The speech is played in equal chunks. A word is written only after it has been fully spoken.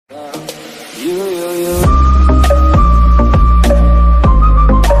California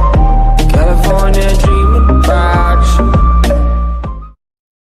dreaming about you.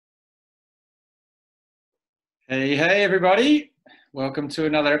 Hey everybody, welcome to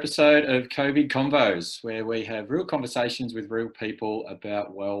another episode of COVID Convos, where we have real conversations with real people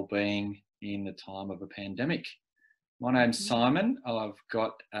about well-being in the time of a pandemic. My name's Simon. I've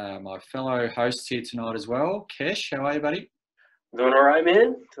got my fellow hosts here tonight as well. Kesh, how are you, buddy? Doing all right,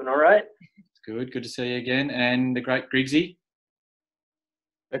 man. Doing all right. Good to see you again. And the great Griggsy.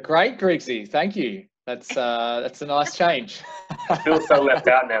 The great Griggsy, thank you. That's a nice change. Feels so left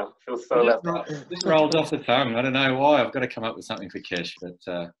out now. Feels so left out. Just rolled off the tongue. I don't know why. I've got to come up with something for Kesh, but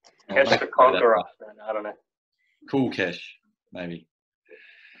Kesh the Conqueror. I don't know. Cool Kesh, maybe.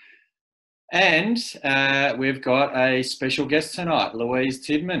 And we've got a special guest tonight, Louise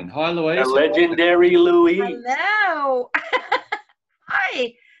Tidmand. Hi, Louise. The legendary Louise. Hello.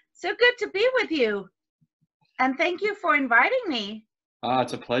 Hi. So good to be with you. And thank you for inviting me.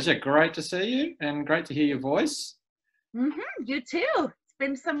 It's a pleasure. Great to see you and great to hear your voice. You too.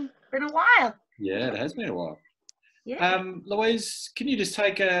 It's been a while. Yeah, it has been a while. Yeah. Louise, can you just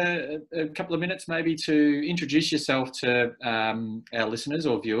take a couple of minutes maybe to introduce yourself to our listeners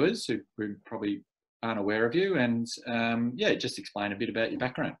or viewers who probably aren't aware of you, and just explain a bit about your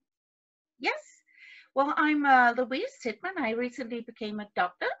background. Yes. Well, I'm Louise Tidmand. I recently became a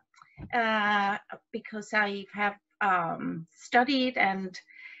doctor because I have studied and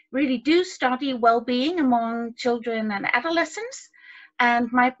really do study well-being among children and adolescents.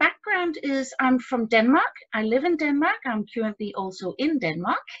 And my background is I'm from Denmark. I live in Denmark. I'm currently also in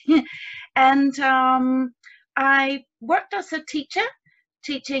Denmark. And I worked as a teacher,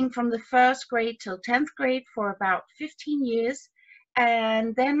 teaching from the 1st grade till 10th grade for about 15 years.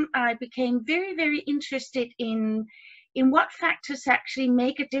 And then I became very, very interested in what factors actually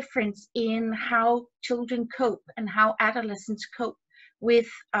make a difference in how children cope and how adolescents cope with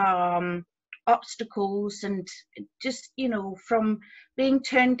obstacles, and just, from being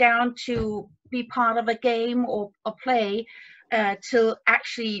turned down to be part of a game or a play to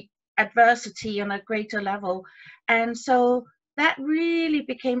actually adversity on a greater level. And so that really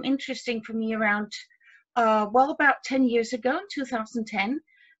became interesting for me around, about 10 years ago, in 2010.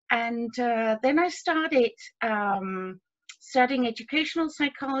 And then I started studying educational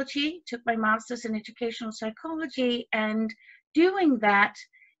psychology, took my master's in educational psychology, and doing that,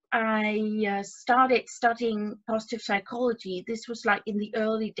 I started studying positive psychology. This was like in the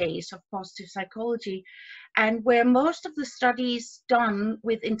early days of positive psychology, and where most of the studies done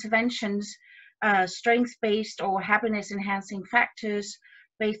with interventions, strength-based or happiness-enhancing factors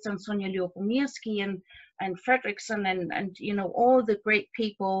based on Sonja Lyubomirsky and Fredrickson and all the great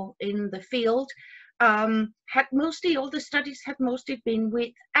people in the field, all the studies had mostly been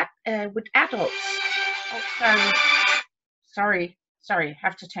with adults. Oh, sorry,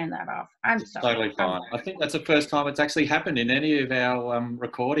 have to turn that off. I'm sorry. Totally fine. I think that's the first time it's actually happened in any of our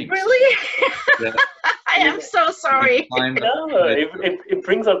recordings. Really? Yeah. I am so sorry. No, it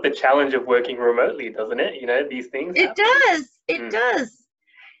brings up the challenge of working remotely, doesn't it? These things happen. It does.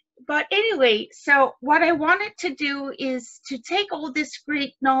 But anyway, so what I wanted to do is to take all this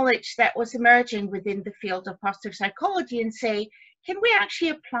great knowledge that was emerging within the field of positive psychology and say, can we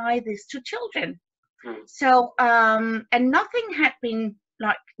actually apply this to children? So, and nothing had been,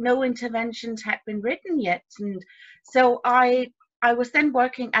 no interventions had been written yet. And so I was then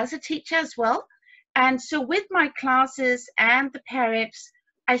working as a teacher as well. And so with my classes and the parents,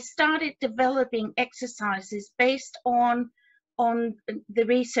 I started developing exercises based on the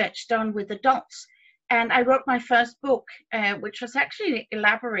research done with adults. And I wrote my first book, which was actually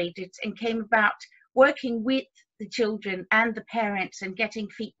elaborated and came about working with the children and the parents and getting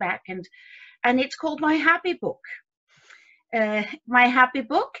feedback. And it's called My Happy Book. My Happy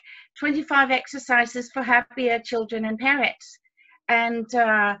Book, 25 exercises for happier children and parents. And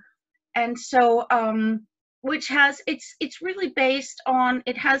so, which has, it's really based on,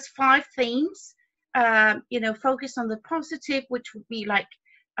 it has 5 themes, focus on the positive, which would be like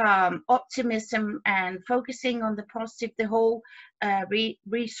optimism and focusing on the positive, the whole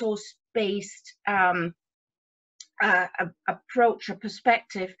resource-based approach or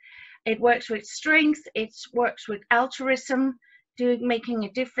perspective. It works with strength, it works with altruism, making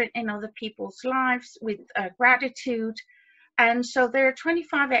a difference in other people's lives, with gratitude. And so there are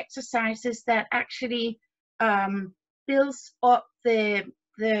 25 exercises that actually builds up the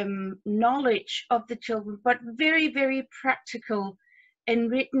knowledge of the children, but very, very practical and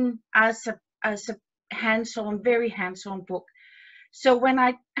written as a hands-on, very hands-on book. So when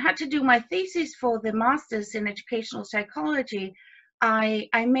I had to do my thesis for the master's in educational psychology,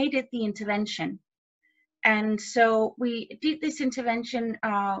 I made it the intervention. And so we did this intervention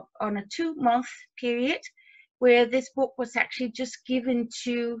on a 2-month period, where this book was actually just given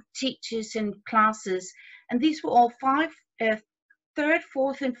to teachers and classes. And these were all 3rd,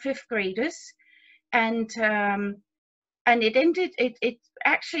 4th, and 5th graders. And it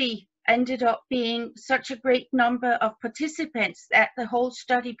actually ended up being such a great number of participants that the whole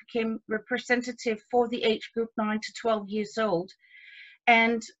study became representative for the age group 9 to 12 years old.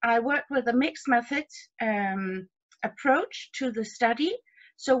 And I worked with a mixed method approach to the study.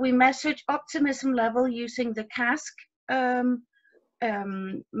 So we measured optimism level using the CASC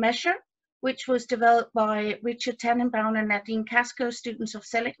measure, which was developed by Richard Tannenbaum and Nadine Casco, students of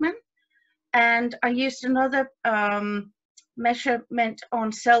Seligman. And I used another measurement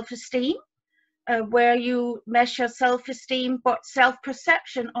on self-esteem, where you measure self-esteem, but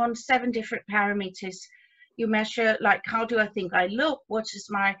self-perception on 7 different parameters. You measure, like, how do I think I look? What is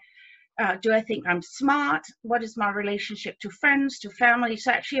my, do I think I'm smart? What is my relationship to friends, to family?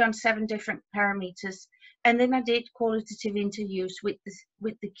 So actually on 7 different parameters. And then I did qualitative interviews with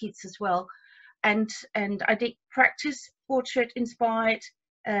the kids as well. And I did practice portrait inspired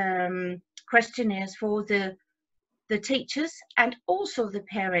questionnaires for the teachers and also the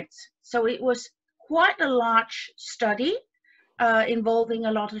parents. So it was quite a large study involving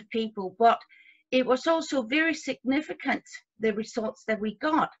a lot of people, but it was also very significant, the results that we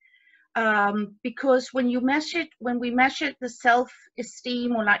got, because when we measured the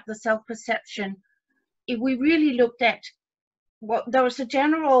self-esteem, or like the self-perception, we really looked at there was a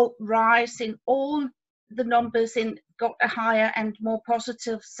general rise in all the numbers, got a higher and more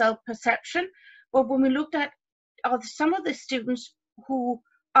positive self-perception. But when we looked at some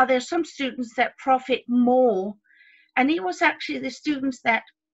students that profit more, and it was actually the students that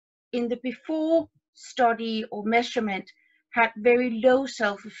in the before study or measurement had very low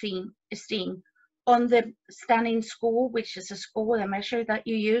self-esteem. On the standing score, which is a score, a measure that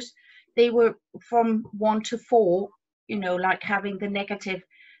you use, they were from 1 to 4, like having the negative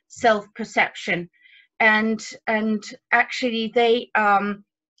self-perception. And actually they,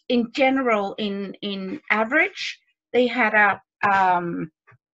 in general, in average, they had a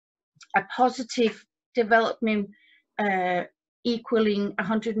positive development equaling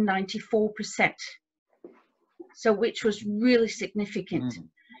 194%. So which was really significant.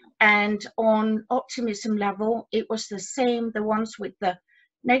 And on optimism level, it was the same, the ones with the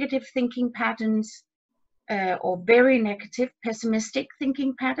negative thinking patterns, or very negative pessimistic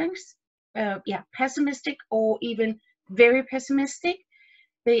thinking patterns, pessimistic or even very pessimistic,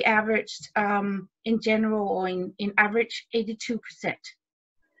 they averaged in general, or in average, 82%.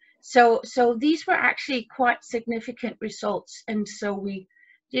 So these were actually quite significant results, and so we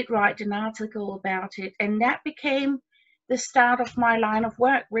did write an article about it, and that became the start of my line of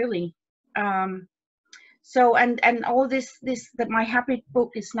work, really. So and all this that my Happy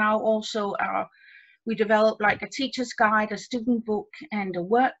book is now also we developed like a teacher's guide, a student book, and a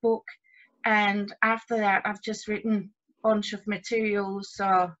workbook. And after that, I've just written a bunch of materials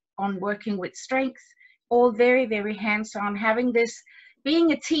on working with strength, all very, very hands-on. Having this,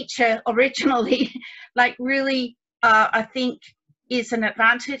 being a teacher originally, like really, I think is an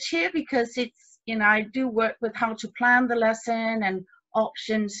advantage here, because it's, I do work with how to plan the lesson and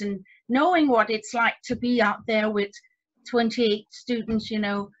options, and knowing what it's like to be out there with 28 students,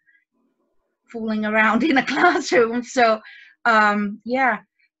 fooling around in a classroom. So yeah,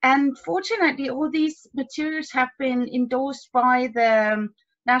 and fortunately all these materials have been endorsed by the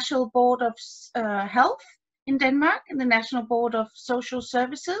National Board of Health in Denmark and the National Board of Social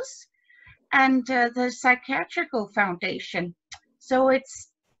Services and the Psychiatrical Foundation. So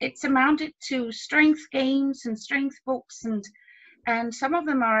it's amounted to strength games and strength books, and some of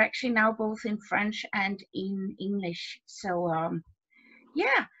them are actually now both in French and in English. So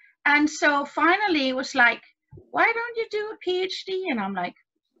yeah. And so finally it was like, why don't you do a PhD? And I'm like,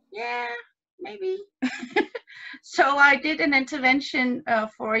 yeah, maybe. So I did an intervention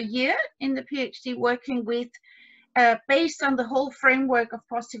for a year in the PhD, working with, based on the whole framework of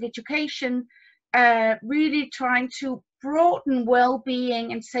positive education, really trying to broaden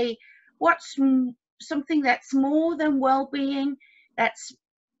well-being and say, what's something that's more than well-being, that's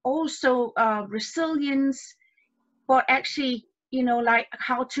also resilience, but actually, like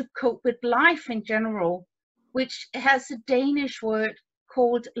how to cope with life in general, which has a Danish word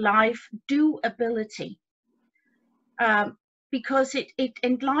called life doability. Because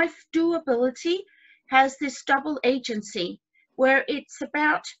and life doability has this double agency, where it's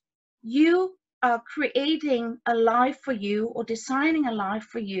about you creating a life for you, or designing a life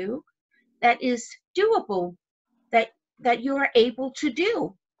for you that is doable, that that you are able to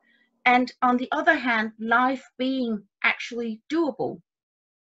do. And on the other hand, life being actually doable.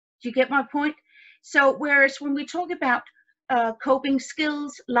 Do you get my point? So whereas when we talk about coping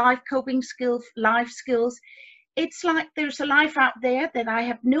skills, life coping skills, life skills, it's like there's a life out there that I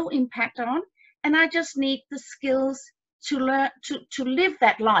have no impact on, and I just need the skills to learn to live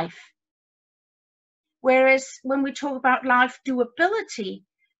that life. Whereas when we talk about life doability,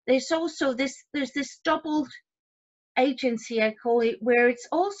 there's also this double agency, I call it, where it's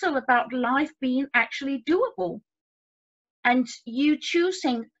also about life being actually doable, and you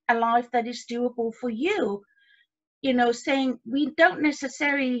choosing a life that is doable for you. You know, saying we don't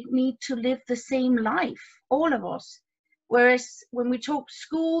necessarily need to live the same life, all of us. Whereas when we talk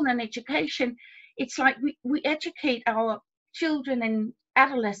school and education, it's like we educate our children and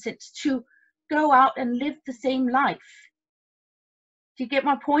adolescents to go out and live the same life. Do you get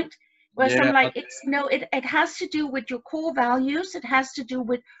my point? Whereas I'm like, it has to do with your core values. It has to do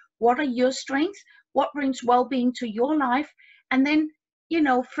with what are your strengths, what brings well-being to your life. And then, you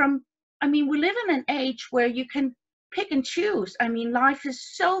know, we live in an age where you can pick and choose. I mean, life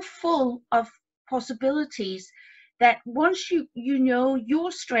is so full of possibilities that once you know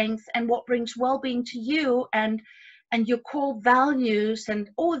your strengths and what brings well-being to you and your core values and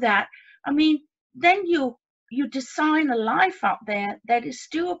all that, I mean, then you design a life out there that is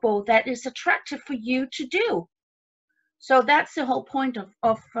doable, that is attractive for you to do. So that's the whole point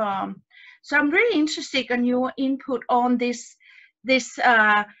of so I'm really interested in your input on this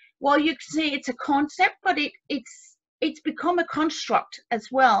well, you can say it's a concept, but it's become a construct as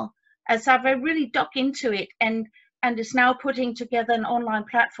well, as I've really dug into it and is now putting together an online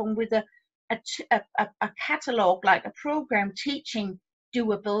platform with a catalog, like a program teaching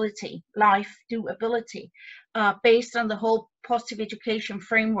doability, life doability, based on the whole positive education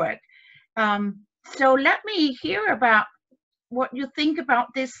framework. So let me hear about what you think about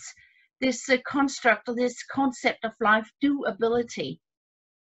this construct, or this concept of life doability.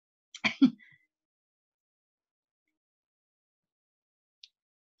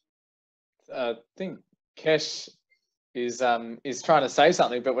 I think Kesh is trying to say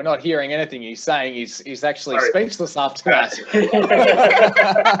something, but we're not hearing anything he's saying. He's actually speechless after that.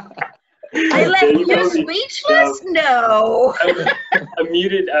 I left you speechless? No. I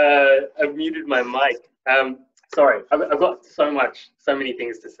muted my mic. Sorry, I've got so many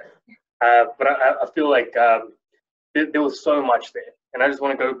things to say, but I feel like there was so much there, and I just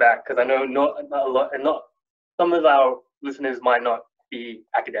want to go back because I know not a lot, and not some of our listeners might not be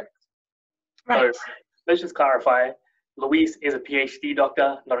academics. Right. So let's just clarify. Louise is a PhD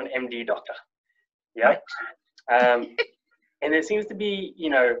doctor, not an MD doctor. Yeah. Right. And there seems to be,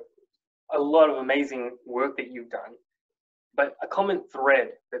 you know, a lot of amazing work that you've done, but a common thread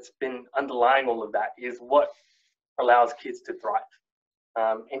that's been underlying all of that is what allows kids to thrive.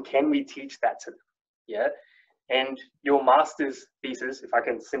 And can we teach that to them? Yeah. And your master's thesis, if I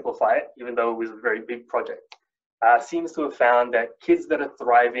can simplify it, even though it was a very big project, seems to have found that kids that are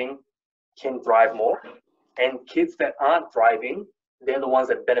thriving can thrive more, and kids that aren't thriving, they're the ones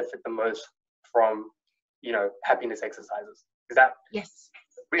that benefit the most from, you know, happiness exercises. Is that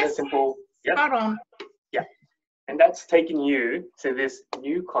pretty simple? Yeah. Spot on. Yeah. And that's taken you to this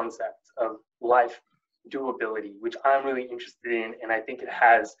new concept of life doability, which I'm really interested in, and I think it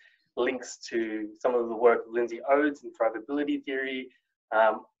has links to some of the work of Lindsay Odes and thrivability theory,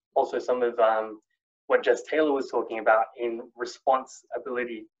 also some of what Jess Taylor was talking about in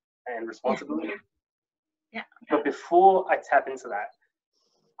responsibility and responsibility. Yeah. But before I tap into that,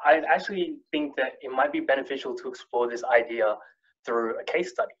 I actually think that it might be beneficial to explore this idea through a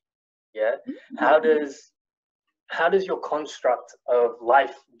case study. Yeah. Mm-hmm. How does your construct of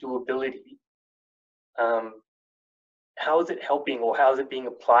life doability, how is it helping, or how is it being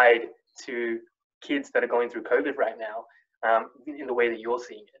applied to kids that are going through COVID right now, in the way that you're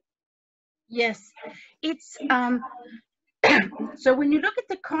seeing it? Yes, it's so when you look at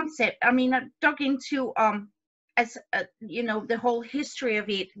the concept, I mean, I dug into you know, the whole history of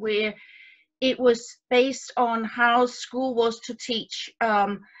it, where it was based on how school was to teach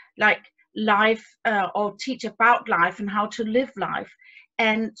like life, or teach about life and how to live life.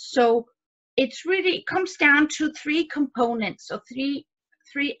 And so it comes down to three components, or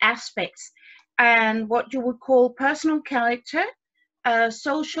three aspects, and what you would call personal character,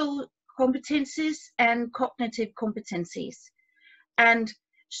 social competencies, and cognitive competencies. And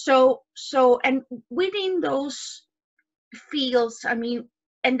so and within those fields, I mean,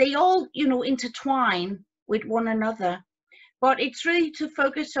 and they all, you know, intertwine with one another, but it's really to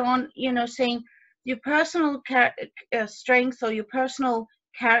focus on, you know, saying your personal strengths, or your personal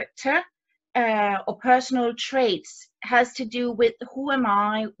character, or personal traits has to do with who am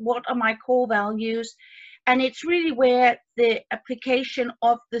I, what are my core values, and it's really where the application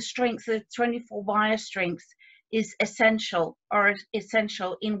of the strength, the 24 wire strength, is essential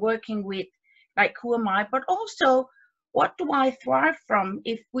in working with, like, who am I, but also what do I thrive from.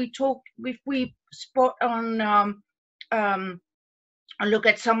 If we spot on look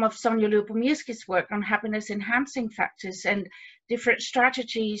at some of Sonja Lubomirski's work on happiness enhancing factors and different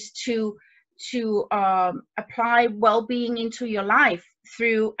strategies to apply well-being into your life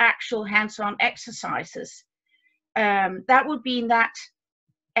through actual hands-on exercises. That would be in that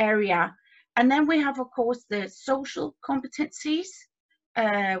area. And then we have, of course, the social competencies,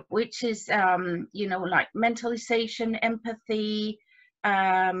 which is, like mentalization, empathy,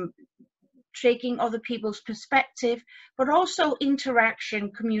 taking other people's perspective, but also interaction,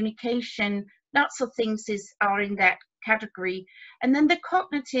 communication, lots of things are in that category. And then the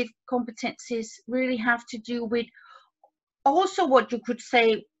cognitive competencies really have to do with also what you could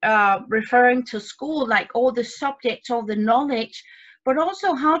say, referring to school, like all the subjects, all the knowledge, but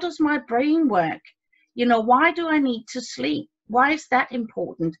also how does my brain work? Why do I need to sleep? Why is that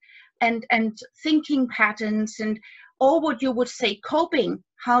important? And thinking patterns, and or what you would say coping.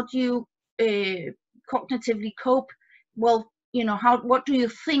 How do you cognitively cope? Well, what do you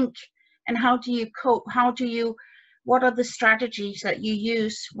think, and how do you cope? What are the strategies that you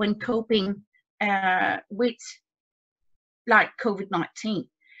use when coping with, like, COVID-19?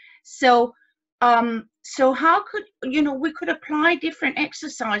 So how could, we could apply different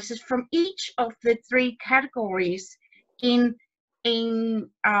exercises from each of the three categories in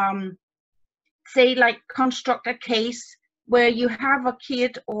say, like, construct a case where you have a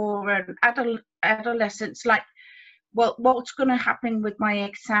kid or an adolescent, like, well, what's going to happen with my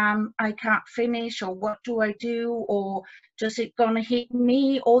exam? I can't finish, or what do I do? Or does it going to hit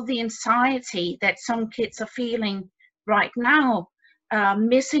me? All the anxiety that some kids are feeling right now,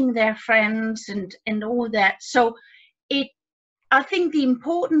 missing their friends and all that. So I think the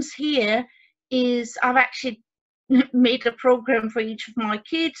importance here is, I've actually made a program for each of my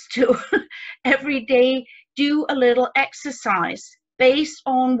kids to every day do a little exercise based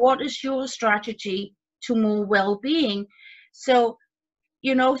on what is your strategy to more well-being. So,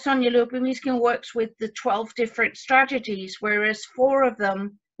 Sonja Lubomirski works with the 12 different strategies, whereas 4 of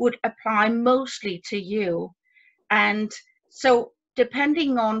them would apply mostly to you. And so,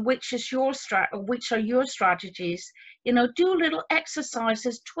 depending on which are your strategies, do little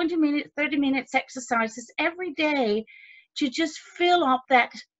exercises, 20 minutes, 30 minutes exercises every day to just fill up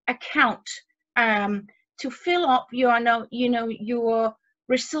that account, to fill up your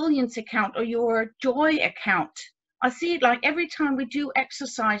resilience account or your joy account. I see it like every time we do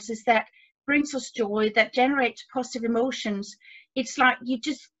exercises that brings us joy, that generates positive emotions, it's like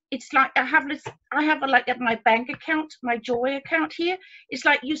I have like at my bank account, my joy account here. It's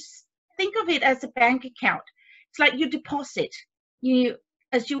like you think of it as a bank account. It's like you deposit.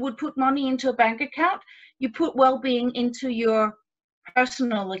 As you would put money into a bank account, you put well-being into your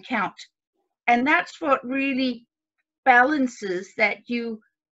personal account. And that's what really balances that you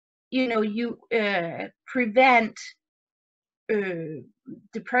prevent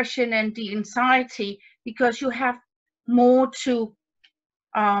depression and the anxiety, because you have more to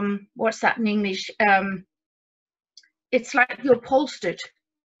what's that in English? It's like you're bolstered.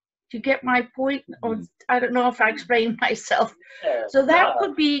 Do you get my point? Or I don't know if I explained myself. So that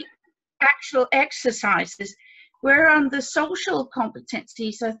could be actual exercises. Where on the social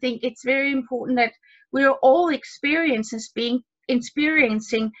competencies, I think it's very important that we're all experiencing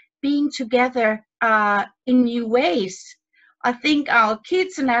being together in new ways. I think our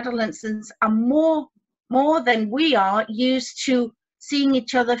kids and adolescents are more than we are used to seeing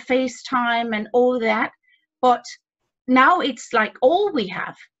each other FaceTime and all that, but now it's like all we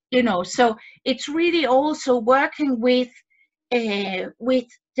have, so it's really also working with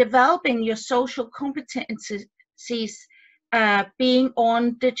developing your social competencies, being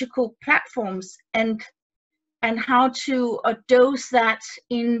on digital platforms and how to dose that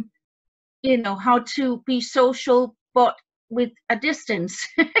in, how to be social but with a distance.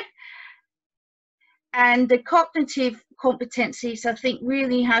 And the cognitive competencies, I think,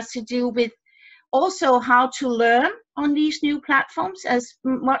 really has to do with also how to learn on these new platforms, as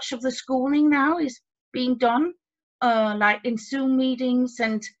much of the schooling now is being done like in Zoom meetings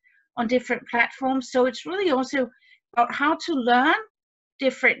and on different platforms. So it's really also about how to learn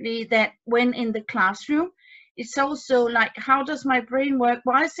differently that when in the classroom. It's also like, how does my brain work?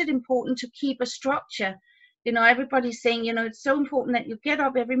 Why is it important to keep a structure? Everybody's saying, it's so important that you get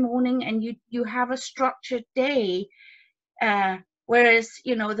up every morning and you have a structured day. Whereas,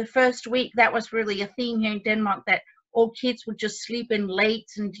 the first week, that was really a theme here in Denmark, that all kids would just sleep in late,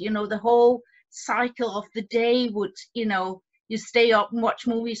 and the whole cycle of the day would, you stay up and watch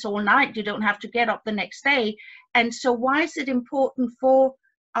movies all night, you don't have to get up the next day. And so why is it important for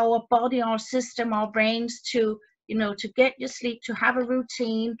our body, our system, our brains to to get your sleep, to have a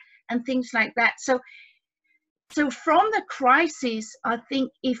routine and things like that? So from the crisis, I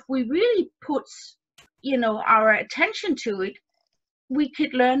think if we really put our attention to it, we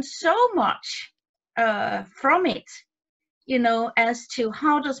could learn so much from it, as to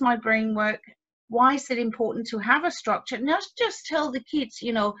how does my brain work, why is it important to have a structure. Not just tell the kids,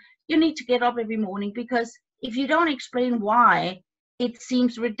 you need to get up every morning, because if you don't explain why, it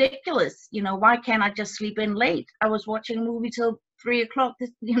seems ridiculous. Why can't I just sleep in late? I was watching a movie till 3 o'clock,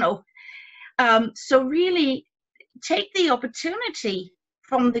 so really take the opportunity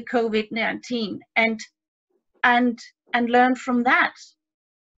from the COVID-19 and learn from that.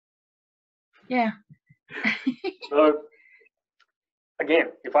 Yeah. So again,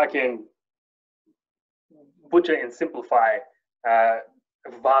 if I can butcher and simplify a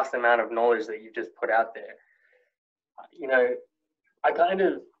vast amount of knowledge that you've just put out there,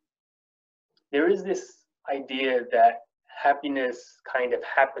 there is this idea that happiness kind of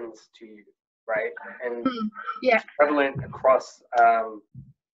happens to you, right? And it's prevalent across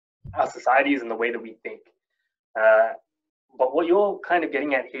our societies and the way that we think. But what you're kind of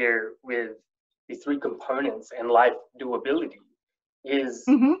getting at here with these 3 components and life doability is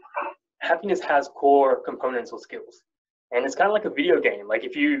happiness has core components or skills. And it's kind of like a video game. Like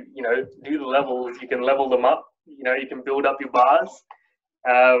if you, do the levels, you can level them up, you can build up your bars.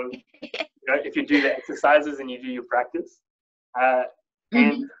 If you do the exercises and you do your practice.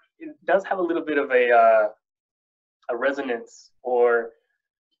 And it does have a little bit of a resonance or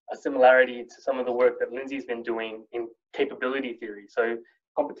a similarity to some of the work that Lindsay's been doing in capability theory. So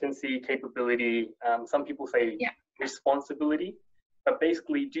competency, capability, some people say responsibility, but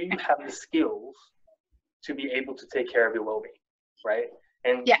basically, do you have the skills to be able to take care of your well-being, right?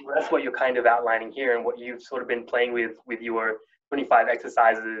 And that's what you're kind of outlining here, and what you've sort of been playing with your 25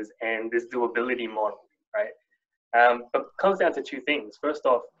 exercises and this doability model, right? But it comes down to 2 things. First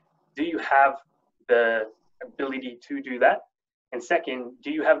off, do you have the ability to do that? And second, do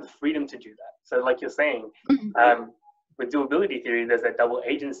you have the freedom to do that? So like you're saying, with doability theory, there's that double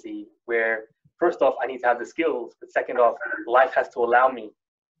agency where first off, I need to have the skills, but second off, life has to allow me.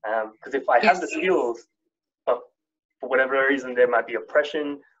 Because if I have the skills, but for whatever reason, there might be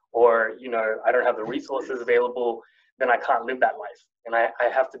oppression, or, I don't have the resources available, then I can't live that life. And I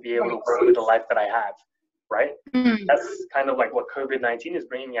have to be able to work with the life that I have, right? That's kind of like what COVID-19 is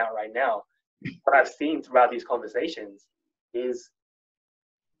bringing out right now. What I've seen throughout these conversations is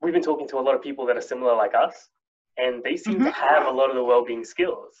we've been talking to a lot of people that are similar like us, and they seem to have a lot of the well-being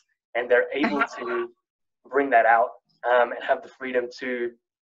skills, and they're able to bring that out and have the freedom to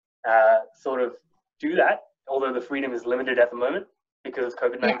sort of do that, although the freedom is limited at the moment because of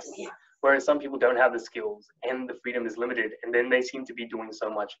COVID-19. Whereas some people don't have the skills and the freedom is limited, and then they seem to be doing so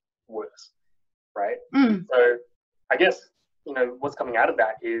much worse, right? So I guess, what's coming out of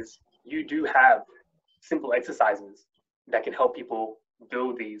that is you do have simple exercises that can help people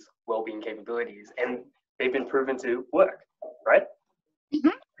build these well-being capabilities, and they've been proven to work, right?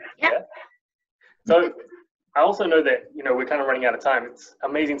 So I also know that, we're kind of running out of time. It's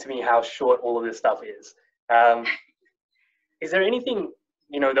amazing to me how short all of this stuff is. Is there anything,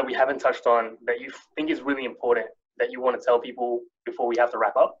 that we haven't touched on that you think is really important that you want to tell people before we have to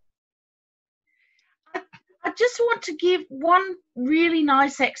wrap up? I just want to give one really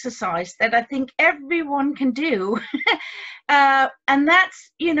nice exercise that I think everyone can do. And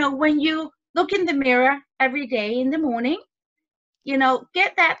that's, when you look in the mirror every day in the morning,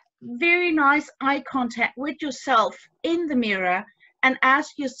 get that very nice eye contact with yourself in the mirror and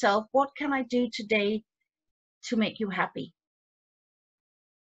ask yourself, what can I do today to make you happy?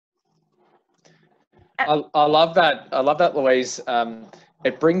 I love that. I love that, Louise.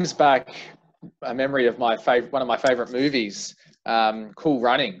 It brings back a memory of one of my favorite movies, Cool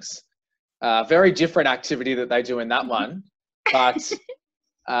Runnings. Very different activity that they do in that one, but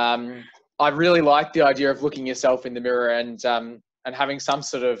I really like the idea of looking yourself in the mirror and having some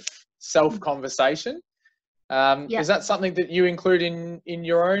sort of self-conversation. Is that something that you include in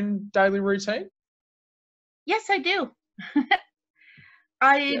your own daily routine? Yes, I do.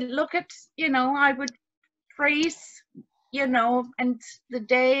 I look at, I would phrase, and the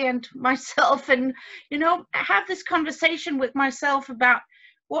day and myself, and, have this conversation with myself about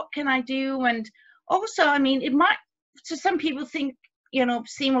what can I do. And also, I mean, it might, to some people think,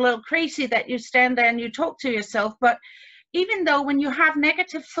 seem a little crazy that you stand there and you talk to yourself, but even though when you have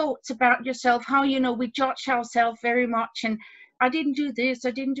negative thoughts about yourself, how, you know, we judge ourselves very much, and I didn't do this,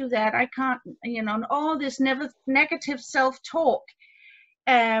 I didn't do that, I can't, you know, and all this negative self-talk.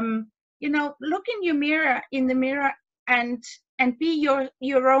 You know, look in the mirror and be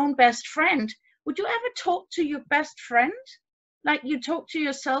your own best friend. Would you ever talk to your best friend like you talk to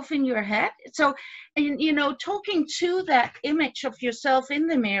yourself in your head? So, and, you know, talking to that image of yourself in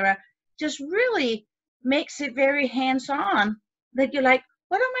the mirror just really makes it very hands-on, that you're like,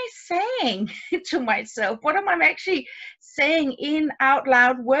 what am I saying to myself? What am I actually saying in out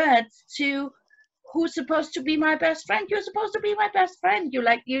loud words to who's supposed to be my best friend? You're supposed to be my best friend. You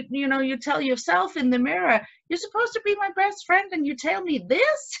like, you know, you tell yourself in the mirror, you're supposed to be my best friend, and you tell me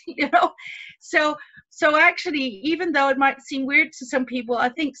this, you know? So actually, even though it might seem weird to some people, I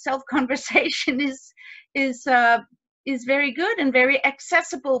think self-conversation is very good and very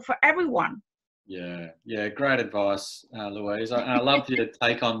accessible for everyone. Yeah, great advice, Louise. I love your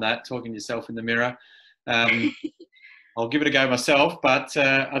take on that, talking to yourself in the mirror. I'll give it a go myself, but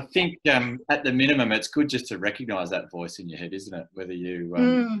I think at the minimum, it's good just to recognise that voice in your head, isn't it? Whether you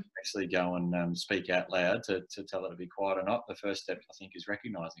actually go and speak out loud to tell it to be quiet or not, the first step, I think, is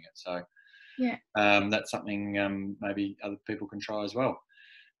recognising it. So yeah, that's something maybe other people can try as well.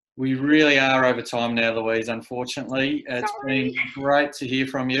 We really are over time now, Louise, unfortunately. It's been great to hear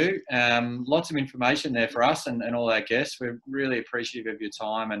from you. Lots of information there for us and all our guests. We're really appreciative of your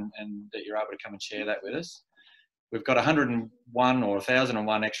time and that you're able to come and share that with us. We've got 101 or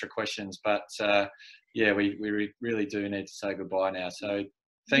 1,001 extra questions, but yeah, we really do need to say goodbye now. So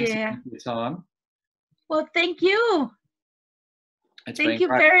thanks again for your time. Well, thank you. Thank you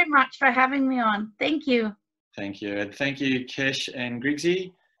very much for having me on. Thank you. Thank you. And thank you, Kesh and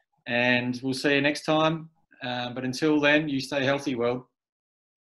Griggsy. And we'll see you next time. But until then, you stay healthy, world.